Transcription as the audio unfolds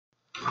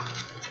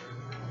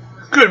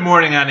Good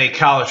morning on a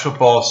college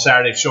football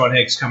Saturday. Sean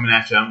Higgs coming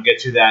at you. I'm going to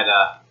get you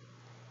that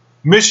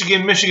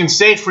Michigan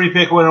State free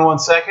pick winner in 1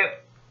 second.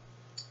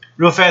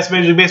 Real fast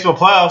Major League Baseball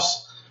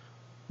playoffs.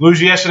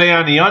 Lose yesterday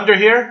on the under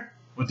here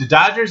with the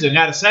Dodgers. And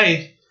got to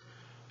say,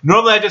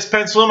 normally I just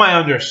pencil in my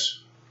unders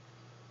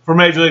for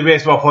Major League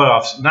Baseball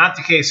playoffs. Not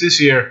the case this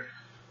year.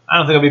 I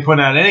don't think I'll be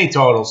putting out any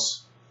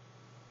totals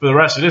for the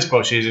rest of this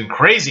postseason.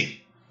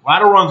 Crazy. A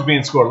lot of runs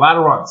being scored. A lot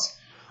of runs.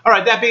 All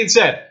right, that being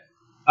said,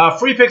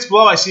 free picks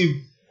below. I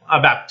see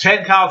about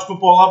 10 college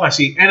football up. I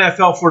see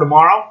NFL for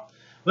tomorrow.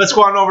 Let's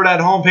go on over to that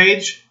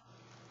homepage.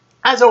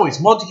 As always,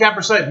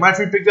 multi-capper site. My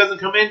free pick doesn't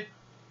come in.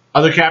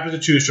 Other cappers to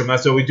choose from.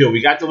 That's what we do.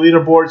 We got the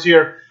leaderboards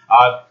here.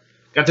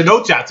 Got the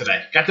notes out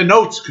today. Got the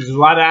notes because there's a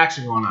lot of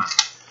action going on.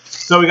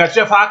 So we got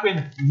Jeff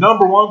Hockman,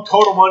 #1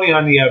 total money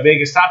on the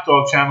Vegas Top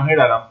Dog channel here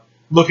that I'm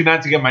looking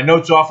at to get my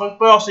notes off of.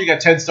 But also you got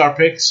 10-star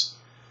picks.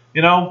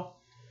 You know,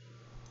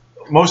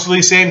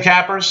 mostly same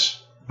cappers.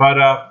 But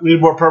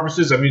leaderboard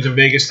purposes, I'm using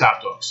Vegas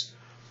Top Dogs.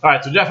 All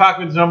right, so Jeff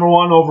Hockman's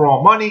 #1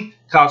 overall money.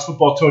 College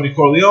football, Tony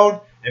Corleone.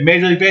 And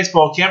Major League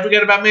Baseball. Can't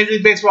forget about Major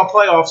League Baseball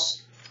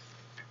playoffs.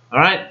 All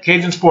right,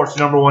 Cajun Sports,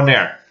 #1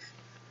 there.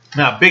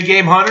 Now, big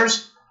game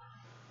hunters.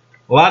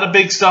 A lot of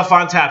big stuff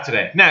on tap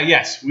today. Now,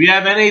 yes, we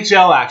have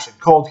NHL action,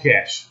 cold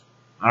cash.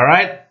 All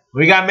right?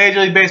 We got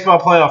Major League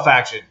Baseball playoff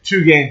action.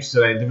 2 games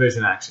today,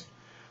 division action.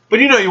 But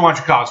you know you want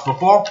your college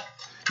football.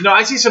 You know,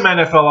 I see some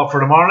NFL up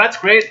for tomorrow. That's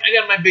great. I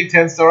got my Big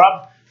Ten star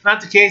up. Not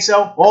the case,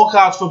 though. All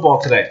college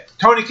football today.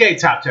 Tony K,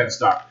 top 10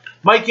 star.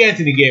 Mike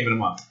Anthony, game of the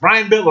month.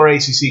 Brian Bitler,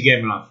 ACC, game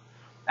of the month.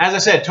 As I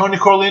said, Tony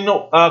Corleone,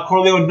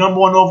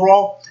 #1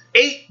 overall.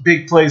 8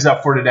 big plays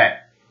up for today.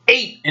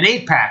 8, an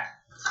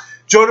 8-pack.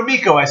 Joe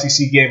D'Amico,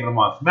 SEC game of the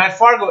month. Matt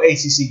Fargo,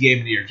 ACC game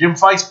of the year. Jim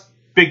Feist,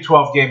 Big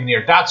 12 game of the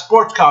year. Dot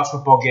Sports, college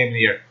football game of the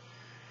year.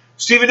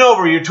 Steven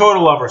Over, your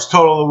total lovers,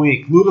 total of the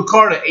week. Lou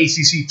Lacarta,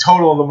 ACC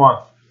total of the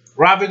month.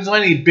 Robin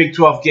Lenny, Big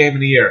 12 game of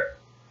the year.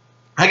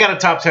 I got a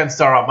top 10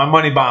 star up, my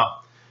money bomb.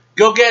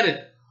 Go get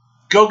it.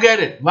 Go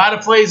get it. A lot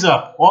of plays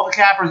up. All the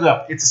cappers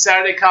up. It's a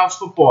Saturday college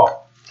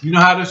football. You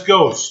know how this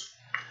goes.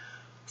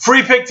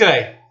 Free pick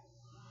today.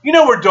 You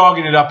know we're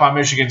dogging it up on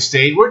Michigan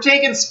State. We're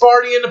taking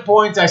Sparty in the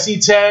points. I see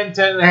 10,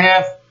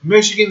 10.5.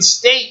 Michigan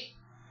State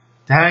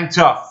to hang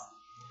tough.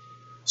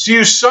 See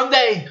you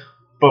Sunday.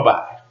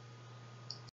 Bye-bye.